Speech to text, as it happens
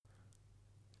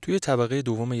توی طبقه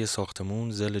دوم یه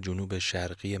ساختمون ضلع جنوب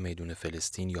شرقی میدون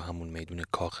فلسطین یا همون میدون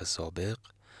کاخ سابق،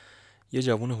 یه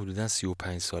جوان حدوداً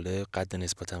 35 ساله، قد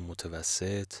نسبتاً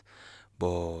متوسط،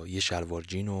 با یه شلوار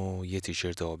جین و یه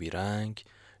تیشرت آبی رنگ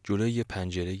جلوی یه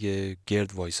پنجره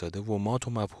گرد وایساده و مات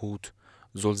و مبهوت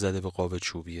زل زده به قاب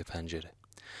چوبی پنجره.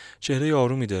 چهره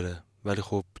آرومی داره ولی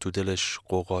خب تو دلش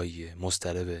قوقاییه،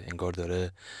 مضطربه، انگار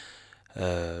داره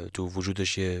تو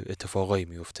وجودش یه اتفاقایی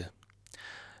میفته.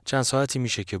 چند ساعتی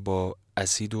میشه که با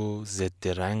اسید و ضد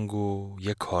رنگ و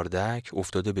یه کاردک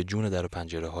افتاده به جون در و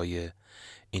پنجره های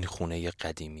این خونه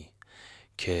قدیمی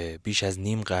که بیش از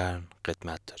نیم قرن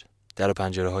قدمت داره. در و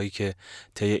پنجره هایی که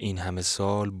طی این همه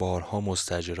سال بارها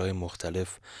مستاجرای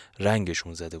مختلف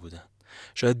رنگشون زده بودن.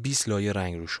 شاید 20 لایه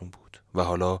رنگ روشون بود و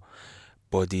حالا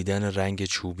با دیدن رنگ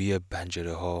چوبی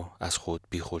پنجره ها از خود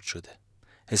بیخود شده.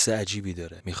 حس عجیبی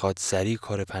داره، میخواد سریع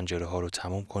کار پنجره ها رو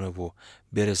تموم کنه و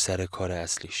بره سر کار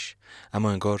اصلیش،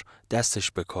 اما انگار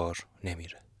دستش به کار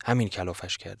نمیره. همین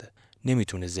کلافش کرده،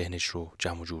 نمیتونه ذهنش رو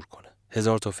جمع و جور کنه.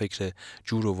 هزار تا فکر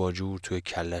جور و واجور توی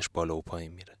کلش بالا و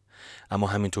پایین میره، اما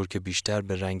همینطور که بیشتر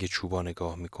به رنگ چوبا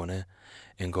نگاه میکنه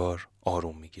انگار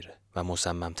آروم میگیره و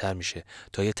مصممتر میشه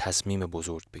تا یه تصمیم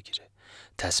بزرگ بگیره،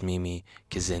 تصمیمی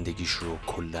که زندگیش رو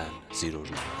کلاً زیر و رو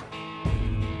میکنه.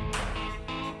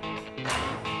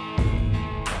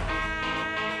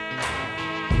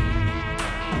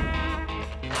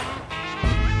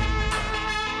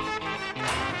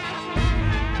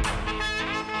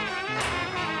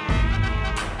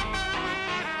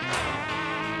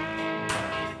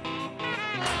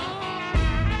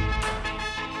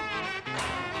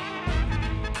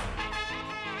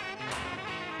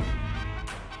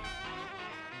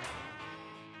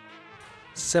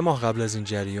 سه ماه قبل از این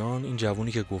جریان، این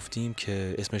جوونی که گفتیم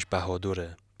که اسمش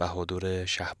بهادر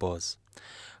شهباز،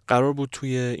 قرار بود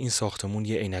توی این ساختمون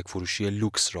یه عینک فروشی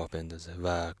لوکس راه بندازه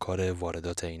و کار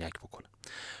واردات عینک بکنه.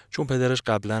 چون پدرش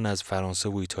قبلا از فرانسه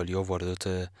و ایتالیا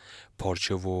واردات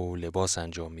پارچه و لباس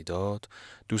انجام میداد،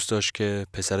 دوست داشت که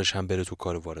پسرش هم بره تو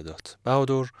کار واردات.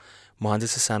 بهادر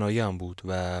مهندس صنایع هم بود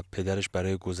و پدرش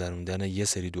برای گذروندن یه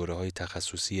سری دوره‌های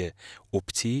تخصصی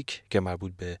اپتیک که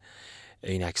مربوط به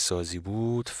عینک سازی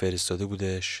بود فرستاده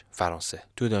بودش فرانسه.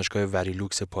 توی دانشگاه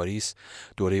وریلوکس پاریس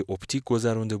دوره اپتیک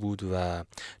گذرونده بود و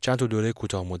چند تا دوره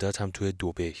کوتاه مدت هم توی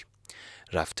دبی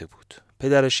رفته بود.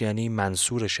 پدرش یعنی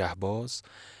منصور شهباز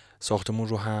ساختمون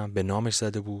رو هم به نامش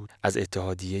زده بود، از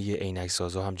اتحادیه عینک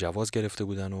سازا هم جواز گرفته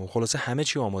بودن و خلاصه همه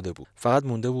چی آماده بود. فقط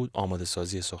مونده بود آماده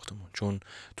سازی ساختمون، چون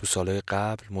تو سالهای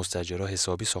قبل مستاجرها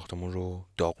حسابی ساختمون رو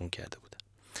داغون کرده بودن.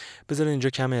 بذارین اینجا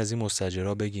کمی از این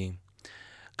مستاجرها بگیم.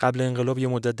 قبل انقلاب یه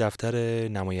مدت دفتر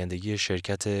نمایندگی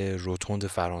شرکت روتوند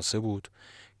فرانسه بود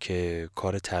که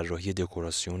کار طراحی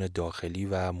دکوراسیون داخلی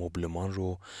و مبلمان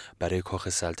رو برای کاخ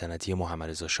سلطنتی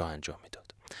محمدرضا شاه انجام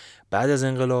میداد. بعد از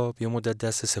انقلاب یه مدت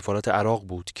دست سفارت عراق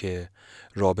بود که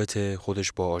رابط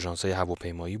خودش با آژانس‌های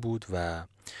هواپیمایی بود و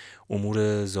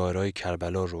امور زائرای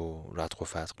کربلا رو ردخ و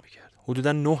فتق میکرد.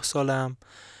 حدوداً 9 سالم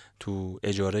تو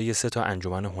اجاره 3 تا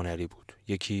انجمن هنری بود.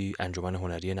 یکی انجمن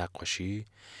هنری نقاشی،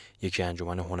 یکی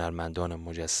انجمن هنرمندان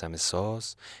مجسمه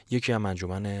ساز، یکی هم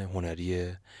انجمن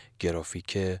هنری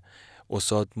گرافیک.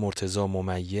 استاد مرتضی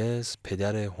ممیز،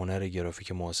 پدر هنر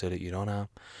گرافیک معاصر ایران، هم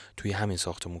توی همین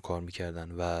ساختمون کار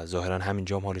میکردن و ظاهرا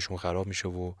همینجا هم حالشون خراب میشه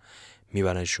و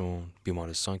میبرنشون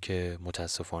بیمارستان که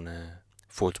متاسفانه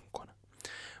فوت میکنه.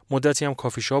 مدتی هم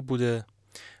کافی شاپ بوده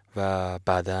و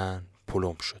بعداً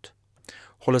پلم شد.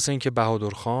 خلاصه اینکه بهادر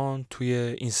خان توی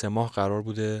این 3 ماه قرار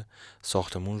بوده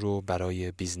ساختمون رو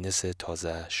برای بیزنس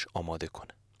تازهش آماده کنه.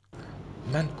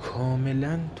 من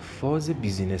کاملا فاز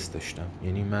بیزینس داشتم،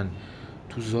 یعنی من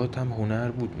تو ذاتم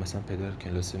هنر بود. مثلا پدر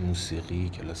کلاس موسیقی،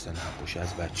 کلاس نقاشی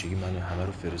از بچگی من همه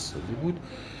رو فرستاده بود،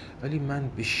 ولی من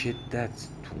به شدت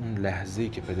تو اون لحظه‌ای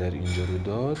که پدر اینجا رو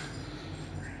داد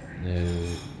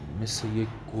مثل یک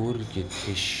گرگ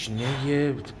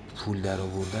تشنه پول در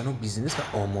آوردن و بیزینس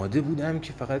و آماده بودم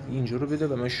که فقط اینجا رو بده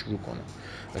و من شروع کنم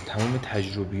و تمام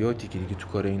تجربیاتی که دیگه تو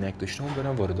کار عینک داشتم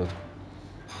برم واردات کنم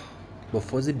با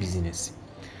فاز بیزینسی.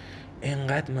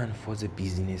 انقدر من فاز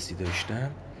بیزینسی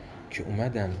داشتم که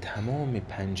اومدم تمام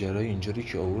پنجرهای اینجا رو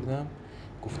که آوردم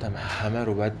گفتم همه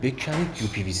رو باید بکنید یو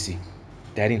پی وی سی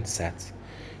در این سطح،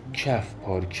 کف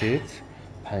پارکت،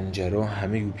 پنجره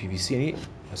همه یو پی وی سی. یعنی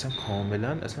اصلا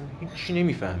کاملا اصلا هیچی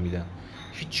نمیفهمیدم،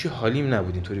 هیچی حالیم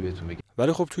نبود اینطوری بهتون بگم.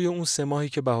 ولی خب توی اون 3 ماهی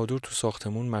که بهادر تو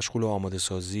ساختمون مشغول آماده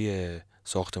سازی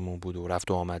ساختمون بود و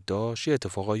رفت و آمد داشت، یه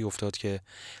اتفاقایی افتاد که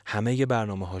همه ی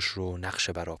برنامه‌هاش رو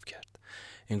نقشه برآب کرد.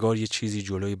 انگار یه چیزی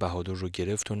جلوی بهادر رو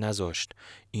گرفت و نذاشت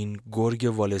این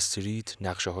گرگ وال استریت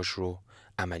نقشه هاش رو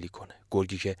عملی کنه.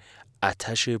 گرگی که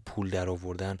آتش پول در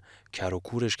آوردن کر و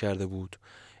کورش کرده بود.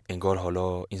 انگار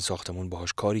حالا این ساختمون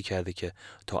باهاش کاری کرده که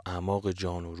تا اعماق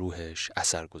جان و روحش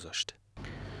اثر گذاشته.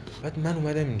 بعد من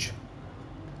اومدم اینجا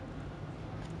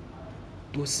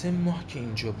 2-3 ماه که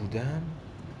اینجا بودم،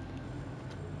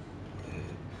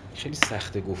 خیلی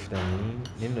سخته گفتنی،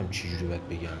 نمیدونم چی جوری باید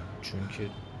بگم، چون که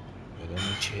آدم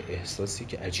چه احساسی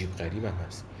که عجیب غریب هم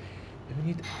هست.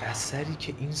 ببینید اثری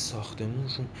که این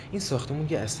ساختمون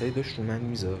یه اثری داشت رو من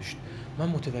میذاشت، من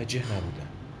متوجه نبودم.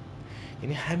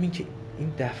 یعنی همین که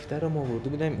این دفتر رو آورده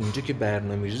بودم اینجا که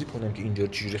برنامه‌ریزی کنم که اینجا رو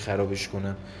چجوری خرابش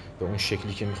کنم به اون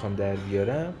شکلی که میخوام در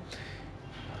بیارم،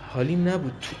 حالیم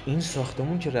نبود. تو این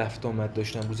ساختمون که رفت آمد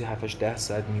داشتم، روزی 7-10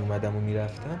 ساعت می اومدم و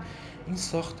میرفتم، این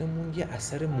ساختمون یه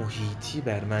اثر محیطی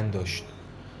بر من داشت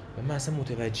و من اصلا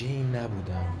متوجه این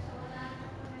نبودم.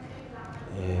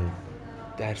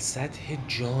 در سطح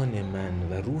جان من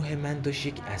و روح من داشت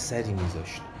یک اثری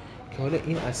میذاشت که حالا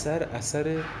این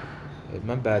اثر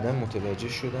من بعداً متوجه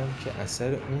شدم که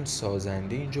اثر اون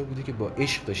سازنده اینجا بوده که با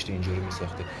عشق داشته اینجا رو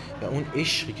میساخته و اون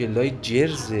عشقی که لای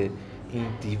جرز این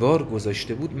دیوار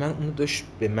گذاشته بود، من اونو داشت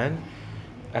به من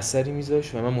اثری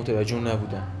میذاشت و من متوجه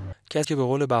نبودم. کسی که به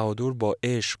قول بهادر با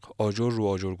عشق آجر رو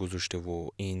آجر گذاشته و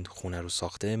این خونه رو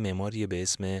ساخته معماری به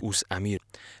اسم اوس امیر.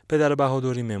 پدر بهادر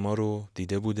این معمار رو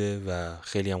دیده بوده و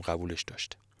خیلی هم قبولش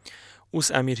داشته.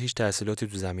 اوس امیر هیچ تحصیلاتی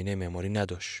تو زمینه معماری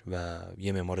نداشت و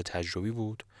یه معمار تجربی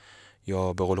بود،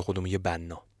 یا به قول خودمون یه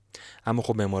بنا. اما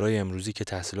خب معمارای امروزی که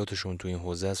تحصیلاتشون تو این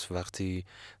حوزه است، وقتی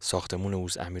ساختمون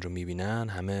اوس امیر رو میبینن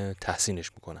همه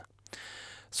تحسینش میکنن.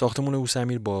 ساختمون اوس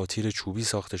امیر با تیر چوبی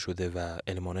ساخته شده و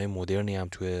المانای مدرنی هم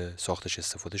توی ساختش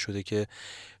استفاده شده که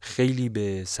خیلی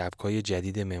به سبکای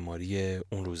جدید معماری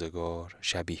اون روزگار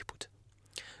شبیه بود.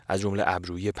 از جمله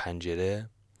ابرویی پنجره،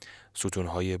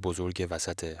 ستونهای بزرگ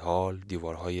وسط هال،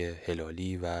 دیوارهای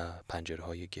هلالی و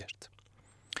پنجره‌های گرد.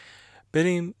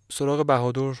 بریم سراغ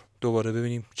بهادر دوباره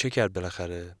ببینیم چه کرد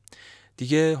بالاخره.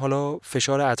 دیگه حالا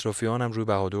فشار اطرافیان هم روی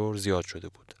بهادر زیاد شده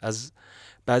بود. از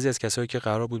بعضی از کسایی که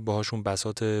قرار بود باهاشون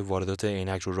بساط واردات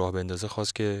عینک رو راه بندازه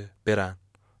خواست که برن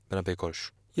به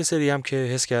کارش. یه سری هم که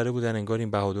حس کرده بودن انگار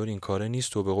این بهادر این کاره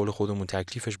نیست و به قول خودمون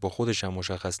تکلیفش با خودش هم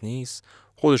مشخص نیست،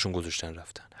 خودشون گذاشتن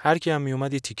رفتن. هر کی هم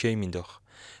میومد یه تیکه‌ای مینداخت.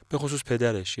 به خصوص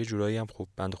پدرش، یه جورایی هم خب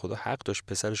بنده خدا حق داشت،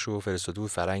 پسرش رو فرستاده بود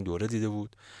فرنگ دوره دیده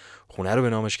بود، خونه رو به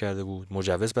نامش کرده بود،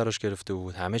 مجوز براش گرفته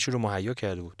بود، همه چی رو مهیا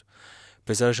کرده بود.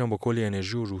 پسرش هم با کلی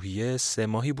انرژی و روحیه 3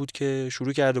 ماهی بود که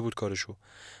شروع کرده بود کارشو.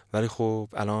 ولی خب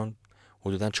الان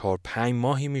حدوداً 4-5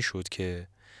 ماهی میشد که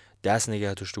دست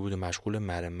نگه داشته بود و مشغول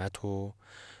مرمت و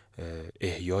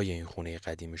احیای این خونه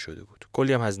قدیمی شده بود.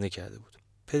 کلی هم هزینه کرده بود.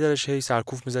 پدرش هی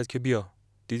سرکوف میزد که بیا،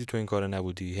 دیدی تو این کار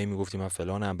نبودی، هی میگفتی من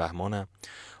فلانم بهمانم،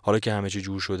 حالا که همه چی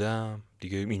جور شدم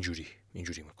دیگه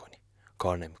اینجوری میکنی،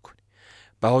 کار نمیکنی.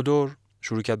 بهادر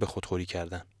شروع کرد به خودخوری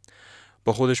کردن.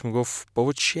 با خودش میگفت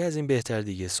بابا چی از این بهتر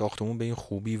دیگه، ساختمون به این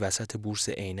خوبی وسط بورس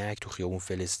عینک تو خیابون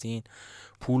فلسطین،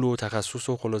 پول و تخصص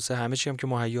و خلاصه همه چی هم که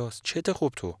مهیاست، چته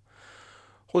خوب تو.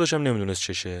 خودش هم نمیدونست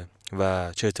چشه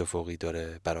و چه اتفاقی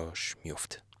داره براش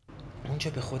میفته.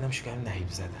 اونجا به خودم شکرم نهیب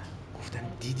زدم، گفتم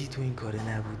دیدی تو این کاره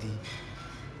نبودی،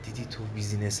 دیدی تو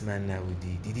بیزینسمن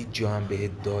نبودی، دیدی جا هم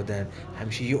بهت دادن،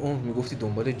 همیشه یه عمر میگفتی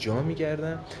دنبال جا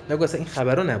میگردم، نگو اصلا این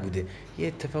خبرها نبوده، یه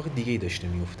اتفاق دیگه ای داشته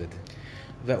میافتاده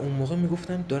و اون موقع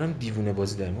میگفتم دارم دیوونه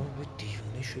بازی در میکنم.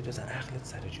 دیوونه شد، اصلا عقلت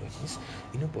سر جای نیست.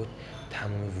 اینو با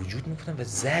تمام وجود میگفتم و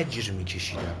زجر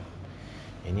میکشیدم.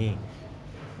 یعنی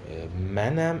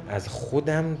منم از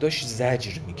خودم داشت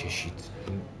زجر میکشید،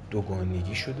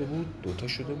 دوگانگی شده بود، دوتا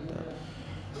شده بودم.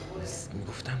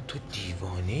 میگفتم تو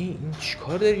دیوانه ای، این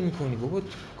چیکار داری میکنی بابا،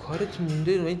 کارت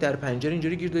مونده، در پنجره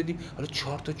اینجوری گیر دادی، حالا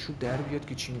 4 تا چوب در بیاد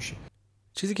که چی میشه.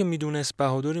 چیزی که میدونست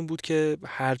بهادر این بود که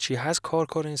هرچی هست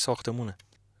کار این ساختمونه،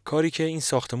 کاری که این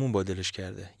ساختمون با دلش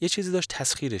کرده. یه چیزی داشت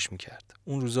تسخیرش میکرد.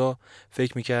 اون روزا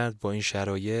فکر میکرد با این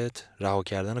شرایط رها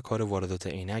کردن کار واردات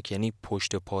عینک یعنی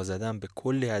پشت پا زدن به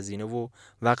کل هزینه و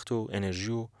وقت و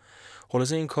انرژی و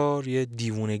خلاصه این کار یه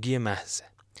دیوونگی محضه.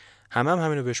 همه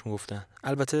همینو بهش میگفتن.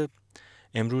 البته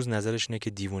امروز نظرش اینه که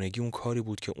دیوونگی اون کاری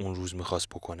بود که اون روز میخواست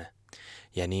بکنه،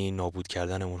 یعنی نابود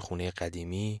کردن اون خونه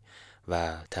قدیمی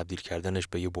و تبدیل کردنش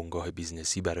به یه بنگاه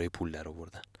بیزنسی برای پول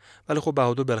درآوردن. ولی خب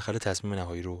بهادر بالاخره تصمیم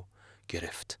نهایی رو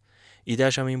گرفت.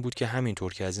 ایده‌اش هم این بود که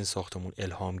همینطور که از این ساختمون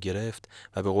الهام گرفت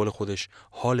و به قول خودش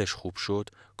حالش خوب شد،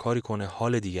 کاری کنه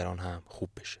حال دیگران هم خوب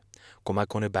بشه. کمک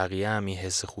کنه بقیه هم این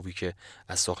حس خوبی که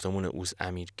از ساختمون اوس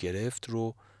امیر گرفت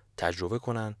رو تجربه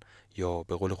کنن، یا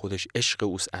به قول خودش عشق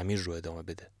اوس امیر رو ادامه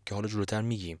بده که حالا جلوتر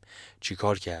میگیم چی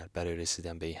کار کرد برای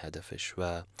رسیدن به این هدفش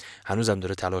و هنوزم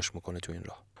داره تلاش میکنه تو این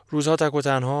راه. روزها تک و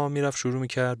تنها میرفت شروع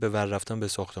میکرد به ور رفتن به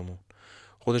ساختمون.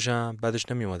 خودش هم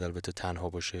بعدش نمیومد البته تنها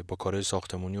باشه، با کارهای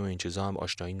ساختمونی و این چیزا هم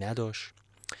آشنایی نداشت.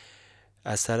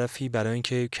 از طرفی برای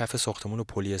اینکه کف ساختمون رو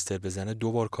پلی استر بزنه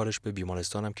 2 بار کارش به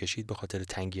بیمارستان هم کشید به خاطر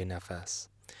تنگی نفس.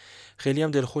 خیلی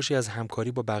هم دلخوشی از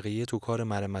همکاری با بقیه تو کار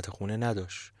مرمت خونه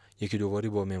نداشت. یکی دوباری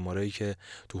با معمارایی که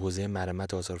تو حوزه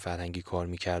مرمت آثار فرهنگی کار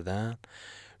میکردن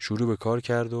شروع به کار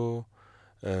کرد و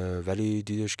ولی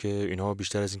دیدش که اینا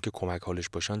بیشتر از اینکه کمک حالش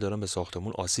باشن دارن به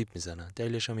ساختمون آسیب میزنن.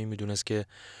 دلیلش هم این میدونست که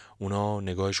اونا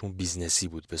نگاهشون بیزنسی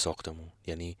بود به ساختمون،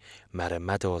 یعنی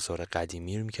مرمت آثار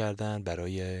قدیمی رو میکردن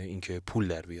برای اینکه پول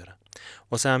در بیارن.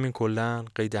 واسه همین کلا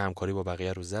قید همکاری با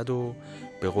بقیه رو زد و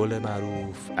به قول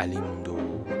معروف علی موند و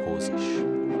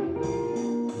حوزش.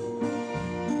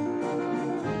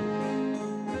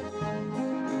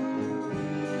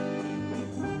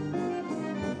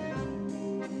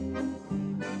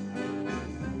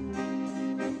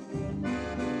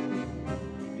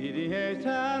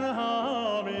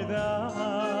 تنها میدم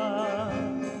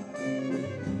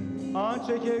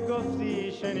آنچه که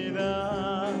گفتی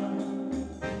شنیدم،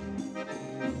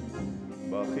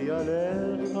 با خیال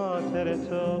خاطر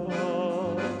تو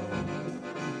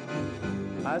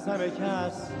از همه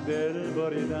کس دل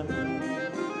بریدم.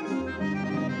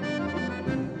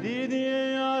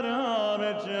 دیدی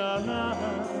آرام جانم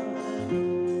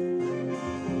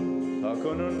تا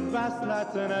کنون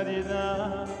وصلت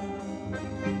ندیدم،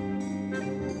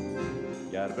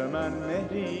 گر به من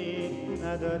مهری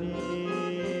نداری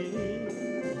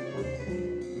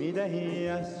میدهی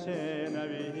از چه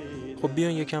نبی. خب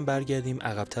بیان یکم برگردیم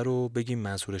عقب‌تر رو بگیم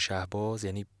منصور شهباز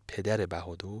یعنی پدر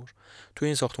بهادر توی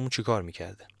این ساختمون چیکار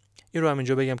میکرده. این رو هم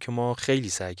اینجا بگم که ما خیلی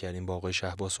سعی کردیم با آقای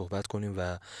شهباز صحبت کنیم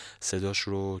و صداش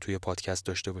رو توی پادکست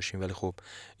داشته باشیم، ولی خب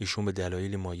ایشون به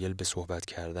دلایلی مایل به صحبت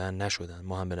کردن نشدن.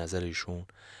 ما هم به نظر ایشون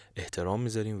احترام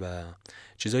میذاریم و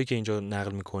چیزایی که اینجا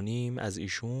نقل میکنیم از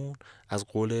ایشون از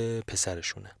قول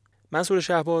پسرشونه. منصور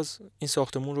شهباز این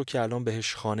ساختمون رو که الان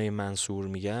بهش خانه منصور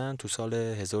میگن تو سال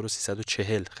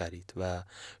 1340 خرید و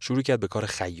شروع کرد به کار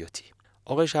خیاطی.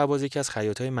 آقای شهباز یکی از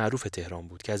خیاطای معروف تهران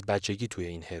بود که از بچگی توی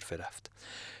این حرفه رفت.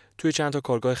 توی چند تا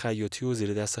کارگاه خیاطی و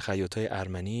زیر دست خیاطای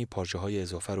ارمنی پارچه‌های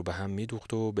اضافه رو به هم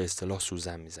میدوخت و به اصطلاح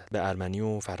سوزن میزد. به ارمنی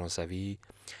و فرانسوی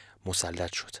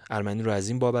مسلط شد. ارمنی رو از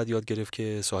این بابت یاد گرفت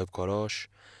که صاحبکاراش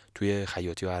توی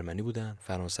خیاطی و ارمنی بودن.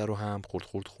 فرانسه رو هم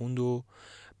خورد خوند و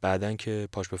بعدن که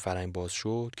پاش به فرهنگ باز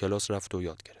شد کلاس رفت و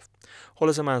یاد گرفت.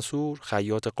 خلاص منصور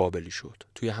خیاط قابلی شد.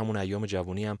 توی همون ایام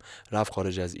جوانی هم رفت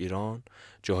خارج از ایران،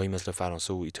 جاهایی مثل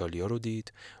فرانسه و ایتالیا رو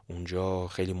دید. اونجا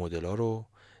خیلی مدل‌ها رو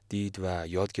دید و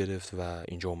یاد گرفت و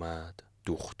اینجا اومد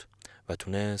دوخت و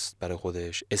تونست برای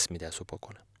خودش اسمی دست و پا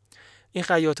کنه. این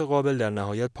خیاط قابل در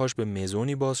نهایت پاش به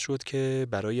مزونی باز شد که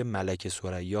برای ملکه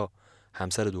ثریا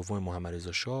همسر دوم محمد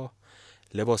رضا شاه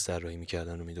لباس طراحی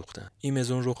می‌کردن و می‌دوختن. این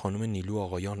مزون رو خانم نیلو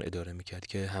آقایان اداره می‌کرد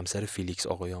که همسر فیلیکس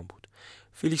آقایان بود.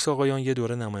 فیلیکس آقایان یه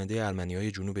دوره نماینده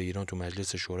ارمنی‌های جنوب ایران تو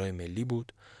مجلس شورای ملی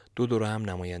بود، 2 دوره هم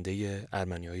نماینده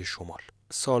ارمنی‌های شمال.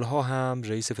 سالها هم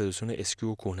رئیس فدراسیون اسکی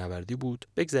و کوهنوردی بود.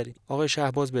 بگذریم. آقای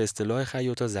شهباز به اصطلاح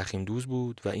خیاطا زخیم‌دوز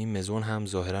بود و این مزون هم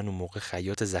ظاهراً اون موقع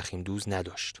خیاط زخیم‌دوز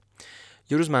نداشت.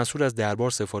 یه روز منصور از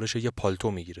دربار سفارش یه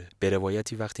پالتو میگیره. به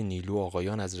روایتی وقتی نیلو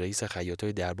آقایان از رئیس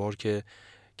خیاطای دربار که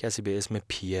کسی به اسم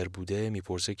پیر بوده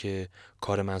میپرسه که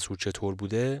کار منصور چطور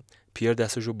بوده، پیر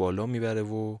دستشو بالا میبره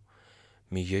و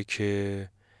میگه که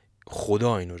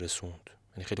خدا اینو رسوند،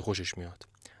 یعنی خیلی خوشش میاد.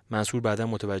 منصور بعدا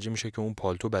متوجه میشه که اون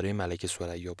پالتو برای ملکه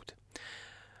ثریا بوده.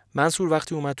 منصور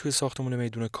وقتی اومد توی ساختمون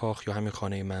میدون کاخ یا همین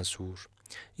خانه منصور،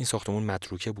 این ساختمون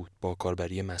متروکه بود با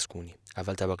کاربری مسکونی.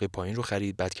 اول طبقه پایین رو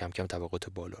خرید، بعد کم کم طبقات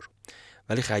بالا رو.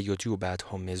 ولی خیاطی و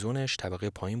بعدها مزونش طبقه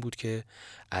پایین بود که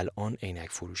الان عینک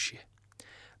فروشیه.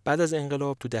 بعد از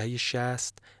انقلاب تو دهه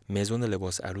 60 مزون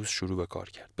لباس عروس شروع به کار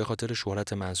کرد. به خاطر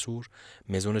شهرت منصور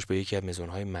مزونش به یکی از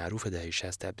مزون‌های معروف دهه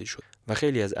 60 تبدیل شد و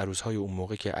خیلی از عروس‌های اون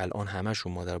موقع که الان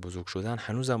همشون مادر بزرگ شدن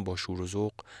هنوزم با شور و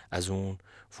ذوق از اون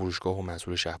فروشگاه و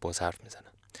منصور شهباز حرف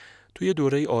میزنن. توی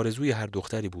دوره آرزوی هر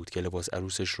دختری بود که لباس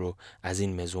عروسش رو از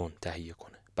این مزون تهیه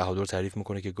کنه. بهادر تعریف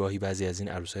میکنه که گاهی بعضی از این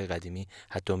عروسای قدیمی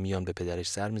حتی میان به پدرش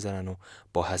سر میزنن و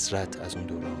با حسرت از اون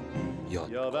دوران یاد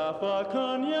یا وفا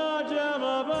کن یا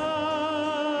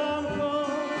جوابم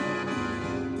کن،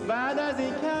 بعد از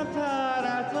این کمتر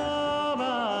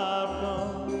عطابم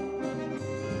کن،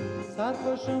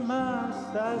 سرخوش و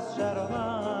مست از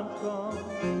شرابم کن،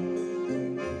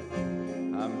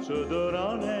 همچو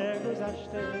دوران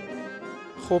گذشته.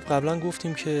 خب قبلا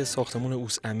گفتیم که ساختمون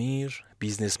اوس امیر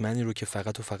بیزنسمنی رو که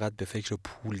فقط و فقط به فکر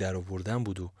پول در آوردن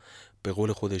بود و به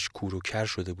قول خودش کور و کر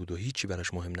شده بود و هیچی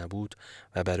براش مهم نبود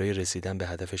و برای رسیدن به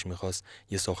هدفش میخواست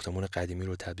یه ساختمون قدیمی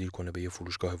رو تبدیل کنه به یه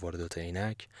فروشگاه واردات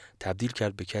عینک، تبدیل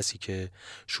کرد به کسی که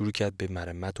شروع کرد به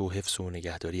مرمت و حفظ و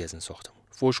نگهداری از این ساختمون.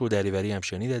 فوش و دریوری هم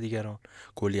شنید دیگران،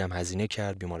 کلی هم هزینه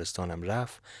کرد، بیمارستانم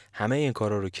رفت، همه این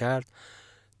کارا رو کرد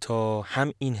تا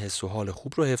هم این حس و حال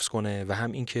خوب رو حفظ کنه و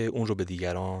هم این که اون رو به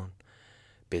دیگران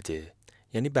بده.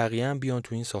 یعنی بقیه هم بیان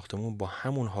تو این ساختمون با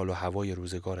همون حال و هوای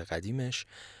روزگار قدیمش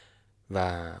و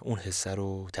اون حسه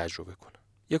رو تجربه کنه.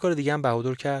 یه کار دیگه هم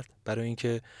بهادر کرد. برای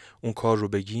اینکه اون کار رو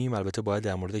بگیم البته باید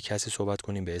در مورد کسی صحبت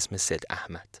کنیم به اسم سید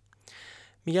احمد.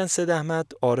 میگن سید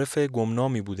احمد عارف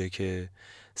گمنامی بوده که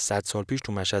 100 سال پیش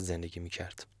تو مشهد زندگی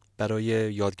میکرد. برای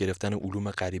یاد گرفتن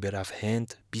علوم غریبه رفت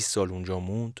هند، 20 سال اونجا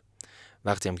موند.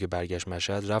 وقتی هم که برگشت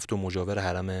مشهد رفت و مجاور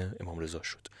حرم امام رضا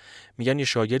شد. میگن یه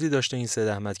شاگردی داشته این سید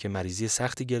احمد که مریضی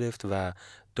سختی گرفت و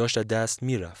داشت از دست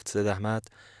میرفت. سید احمد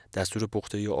دستور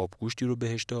پخته یا آبگوشتی رو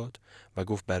بهش داد و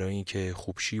گفت برای اینکه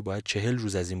خوب شی باید 40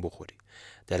 روز از این بخوری.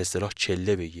 در اصطلاح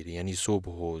چله بگیری، یعنی صبح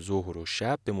و ظهر و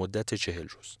شب به مدت 40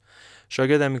 روز.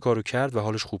 شاگردم این کارو کرد و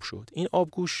حالش خوب شد. این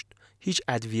آبگوشت هیچ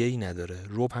ادویه‌ای نداره.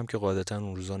 رب هم که قاعدتاً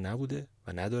اون روزا نبوده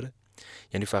و نداره.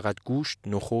 یعنی فقط گوشت،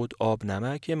 نخود، آب،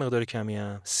 نمک، یه مقدار کمی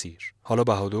هم سیر. حالا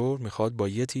بهادر میخواد با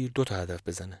یه تیر 2 تا هدف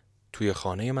بزنه. توی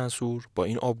خانه منصور با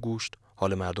این آبگوشت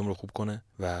حال مردم رو خوب کنه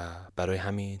و برای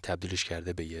همین تبدیلش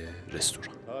کرده به یه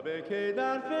رستوران. تا به که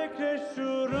در فکر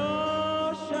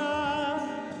شوراشم،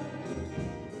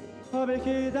 تا به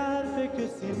که در فکر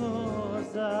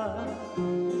سیمازم،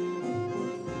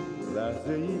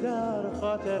 لحظه ای در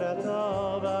خاطرت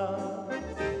آورم،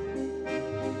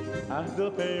 عهد و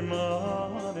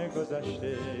پیمان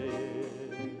گذشته.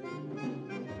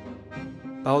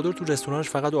 بهادر تو رستورانش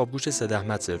فقط آبگوشت سید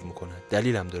احمد سرو میکنه.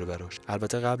 دلیلم داره براش.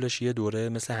 البته قبلش یه دوره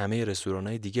مثل همه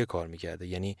رستورانای دیگه کار میکرده،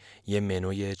 یعنی یه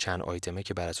منوی چند آیتمه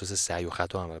که بر اساس سعی و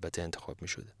خطا هم البته انتخاب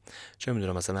میشده. چه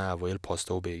میدونم مثلا اوایل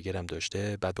پاستا و برگر هم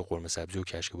داشته، بعد به قرمه سبزی و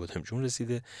کشک بادمجون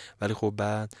رسیده، ولی خب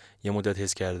بعد یه مدت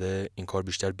حس کرده این کار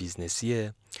بیشتر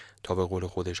بیزنسیه تا به قول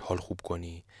خودش حال خوب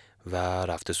کنی و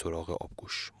رفته سراغ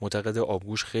آبگوش. معتقد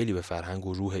آبگوش خیلی به فرهنگ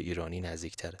و روح ایرانی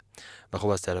نزدیک‌تره و خب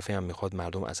از طرفی هم میخواد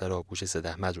مردم اثر آبگوش سید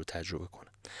احمد رو تجربه کنه.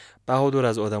 بهادر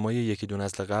از آدمای یکی دو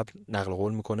نسل قبل نقل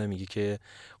قول میکنه، میگه که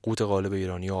قوت غالب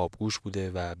ایرانی آبگوش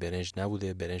بوده و برنج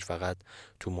نبوده. برنج فقط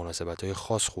تو مناسبت‌های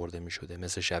خاص خورده میشده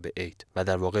مثل شب عید و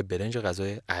در واقع برنج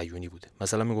غذای اعیانی بوده.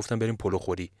 مثلا میگفتن بریم پلو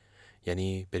خوری،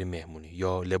 یعنی بریم مهمونی،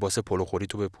 یا لباس پلو خوری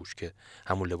تو بپوش که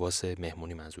همون لباس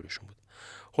مهمونی منظورشون بود.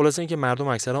 خلاصه اینکه مردم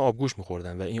اکثرا آبگوش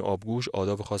می‌خوردن و این آبگوش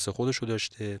آداب خاص خودش رو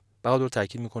داشته. بهادر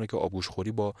تاکید میکنه که آبگوش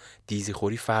خوری با دیزی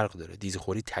خوری فرق داره. دیزی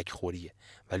خوری تک خوریه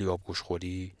ولی آبگوش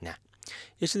خوری نه.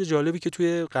 یه چیز جالبی که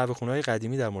توی قهوه‌خونه‌های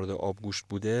قدیمی در مورد آبگوشت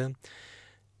بوده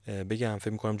بگم،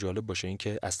 فکر می‌کنم جالب باشه، این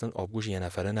که اصلا آبگوش یه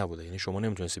نفره نبوده. یعنی شما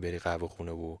نمیتونستی بری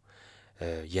قهوه‌خونه و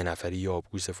یه نفری یا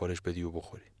آبگوش سفارش بدی و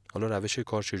بخوری. حالا روش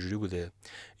کار چجوری بوده؟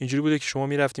 اینجوری بوده که شما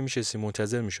میرفتی میشستی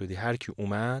منتظر میشدی هر کی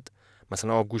اومد،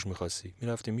 مثلا آبگوش می‌خواستی،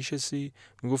 میرفتی میشستی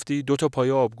میگفتی 2 تا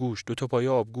پایه آبگوش، 2 تا پایه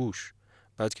آبگوش.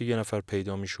 بعد که یه نفر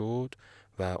پیدا میشد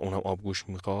و اونم آبگوش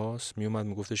می‌خواست، میومد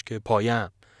میگفتش که پایم،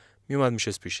 میومد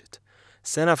میشست پیشت.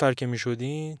 3 نفر که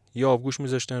میشدین یه آبگوش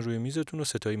میذاشتن روی میزتون و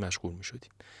ستایی مشغول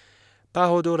میشدین.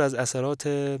 بهادر از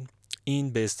اثرات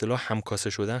این به اصطلاح همکاسه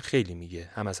شدن خیلی میگه،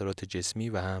 هم اثرات جسمی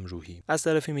و هم روحی. از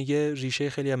طرفی میگه ریشه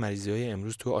خیلی از مریضی‌های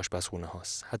امروز تو آشپزخونه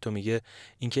هاست. حتی میگه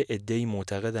اینکه عده‌ای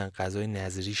معتقدن غذای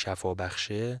نظری شفا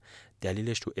بخشه،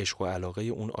 دلیلش تو عشق و علاقه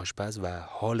اون آشپز و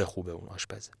حال خوب اون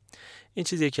آشپزه. این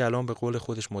چیزیه که الان به قول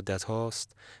خودش مدت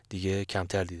هاست دیگه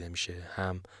کمتر دیده میشه،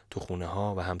 هم تو خونه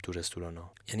ها و هم تو رستوران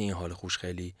ها. یعنی این حال خوش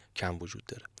خیلی کم وجود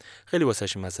داره. خیلی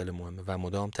واسش این مسئله مهمه و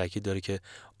مدام تاکید داره که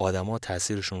آدما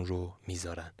تاثیرشون رو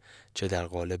میذارن، چه در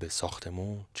قالب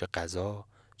ساختمون، چه غذا،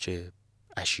 چه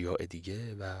اشیاء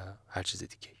دیگه و هر چیز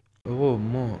دیگه. آقا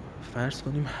ما فرض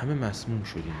کنیم همه مسموم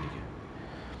شدیم دیگه،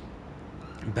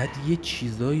 بعد یه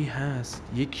چیزایی هست،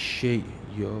 یک شی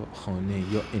یا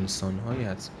خانه یا انسان‌هایی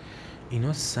هست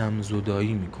اینا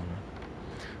سمزدایی میکنن.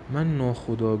 من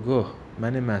ناخودآگاه،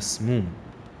 من مسموم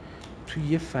توی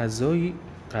یه فضایی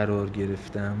قرار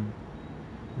گرفتم،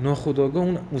 ناخودآگاه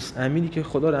اون اوس امیری که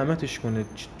خدا رحمتش کنه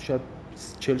شاید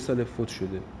 40 سال فوت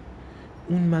شده،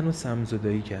 اون منو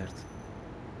سمزدایی کرد.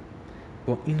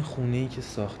 با این خونه‌ای که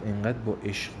ساخت انقدر با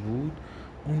عشق بود،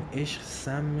 اون عشق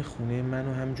سم خونه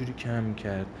منو همجوری کم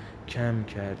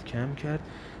کرد.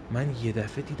 من یه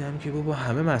دفعه دیدم که بابا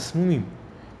همه مسمومیم.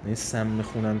 یعنی سم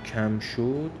خونم کم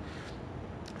شد،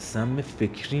 سم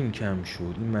فکریم کم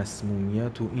شد. این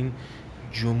مسمومیت و این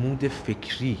جمود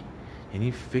فکری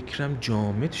یعنی فکرم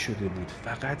جامد شده بود،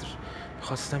 فقط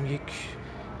خواستم یک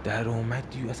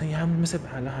درآمدی، اصلا یه همون مثل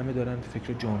الان همه دارن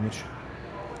فکر جامد شد،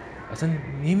 اصلا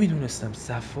نمیدونستم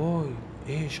صفا،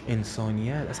 عشق،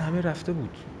 انسانیت اصلا همه رفته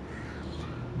بود.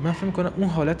 من فکر میکنم اون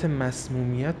حالت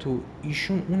مسمومیت و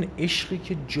ایشون اون عشقی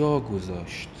که جا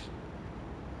گذاشت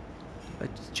و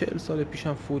 40 سال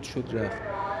پیشم فوت شد رفت،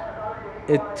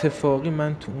 اتفاقی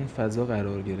من تو اون فضا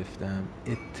قرار گرفتم،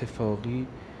 اتفاقی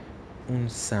اون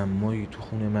سمایی تو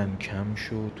خون من کم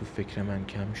شد، تو فکر من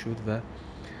کم شد و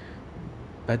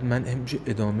بعد من همینجا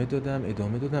ادامه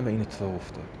دادم و این اتفاق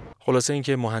افتاد. خلاصه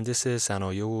اینکه مهندس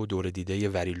صنایع و دور دیده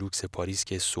وریلوکس پاریس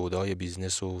که سودای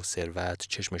بیزنس و ثروت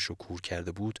چشمش رو کور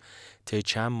کرده بود، طی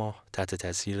چند ماه تحت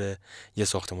تاثیر یه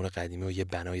ساختمان قدیمی و یه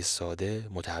بنای ساده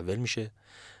متحول میشه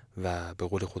و به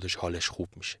قول خودش حالش خوب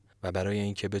میشه و برای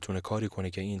اینکه بتونه کاری کنه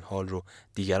که این حال رو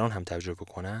دیگران هم تجربه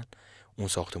کنن، اون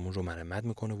ساختمون رو مرمت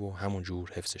میکنه و همون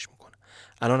جور حفظش میکنه.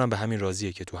 الان هم به همین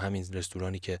راضیه که تو همین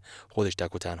رستورانی که خودش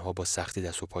تک و تنها با سختی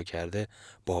دست و پا کرده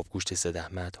با آبگوشت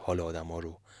سدحمت حال آدما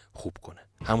رو خوب کنه،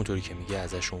 همونطوری که میگه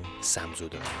ازشون سمزو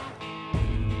داره.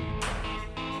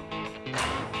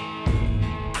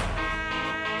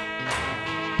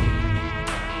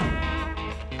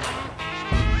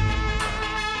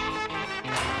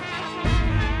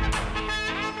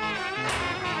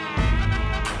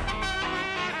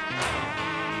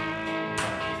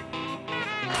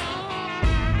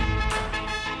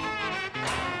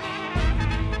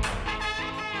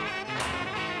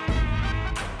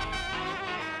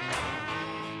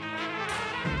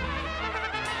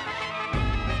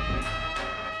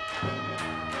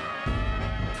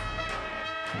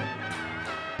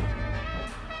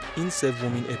 این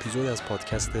سومین اپیزود از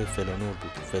پادکست فلانور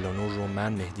بود. فلانور رو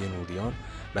من مهدی نوریان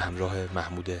به همراه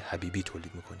محمود حبیبی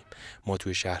تولید میکنیم. ما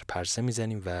توی شهر پرسه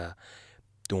میزنیم و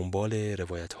دنبال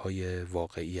روایت‌های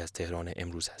واقعی از تهران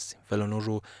امروز هستیم. فلانور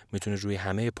رو میتونه روی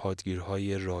همه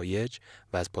پادگیرهای رایج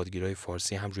و از پادگیرهای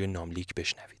فارسی هم روی ناملیک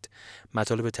بشنوید.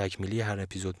 مطالب تکمیلی هر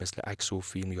اپیزود مثل عکس و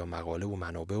فیلم یا مقاله و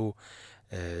منابع و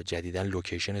جدیداً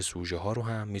لوکیشن سوژه ها رو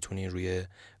هم میتونین روی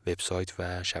وبسایت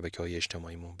و شبکه‌های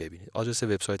اجتماعیمون ببینید. آدرس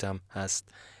وبسایت هم هست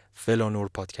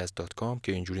felanorpodcast.com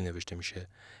که اینجوری نوشته میشه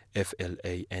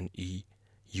FLANEUR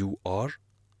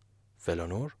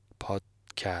فلانور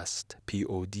پادکست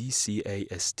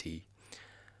PODCAST.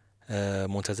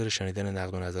 منتظر شنیدن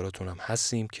نقد و نظراتون هم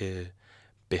هستیم که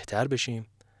بهتر بشیم.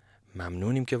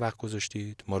 ممنونیم که وقت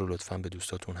گذاشتید. ما رو لطفاً به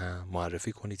دوستاتون هم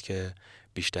معرفی کنید که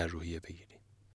بیشتر روحیه بگیرید.